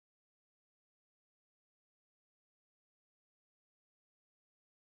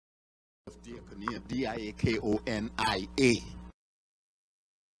Diakonia, D-I-A-K-O-N-I-A.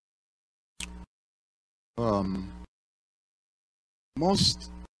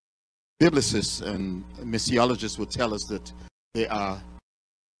 Most biblicists and missiologists would tell us that there are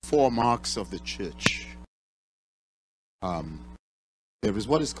 4 marks of the church. There is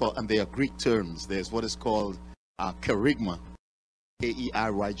what is called, and they are Greek terms, there's what is called kerygma,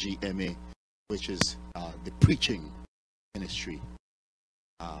 K-E-R-Y-G-M-A, which is the preaching ministry.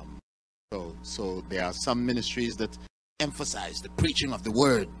 So there are some ministries that emphasize the preaching of the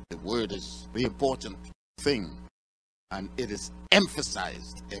word. The word is the important thing, and it is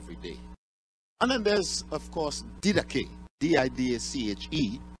emphasized every day. And then there's, of course, didache,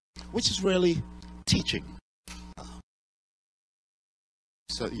 D-I-D-A-C-H-E, which is really teaching.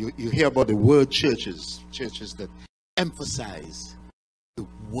 So you hear about the word churches that emphasize the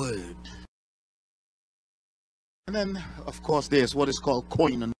word. And then, of course, there's what is called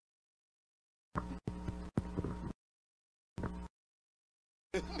koinonia.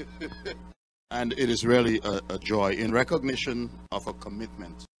 And it is really a joy in recognition of a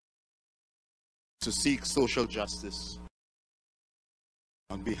commitment to seek social justice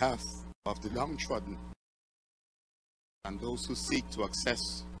on behalf of the downtrodden and those who seek to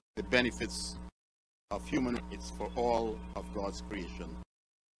access the benefits of human rights for all of God's creation.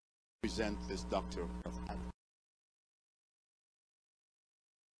 Present this Doctor of Advocacy.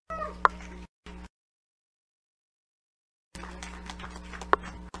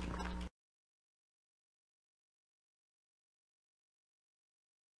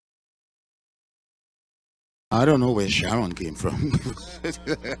 I don't know where Sharon came from.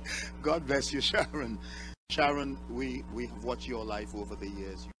 God bless you, Sharon. Sharon, we have watched your life over the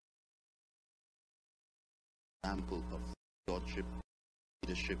years. Example of lordship,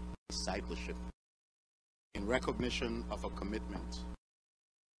 leadership, discipleship, in recognition of a commitment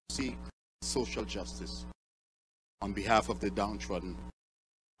to seek social justice on behalf of the downtrodden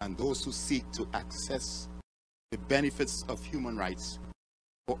and those who seek to access the benefits of human rights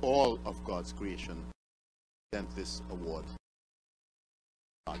for all of God's creation. Present this award.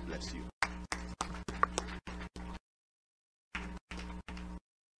 God bless you.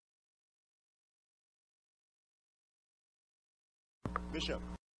 Bishop.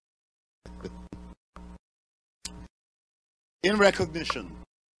 In recognition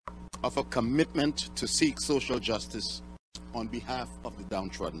of a commitment to seek social justice on behalf of the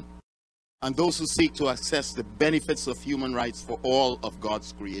downtrodden and those who seek to access the benefits of human rights for all of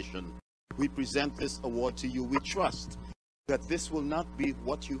God's creation, we present this award to you. We trust that this will not be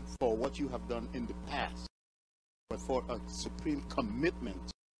what you have done in the past, but for a supreme commitment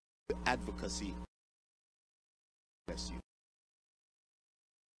to advocacy. Bless you.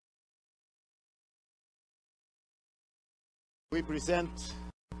 We present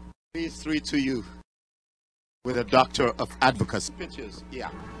these 3 to you with a Doctor of Advocacy. Pictures,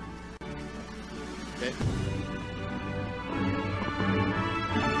 yeah. Okay.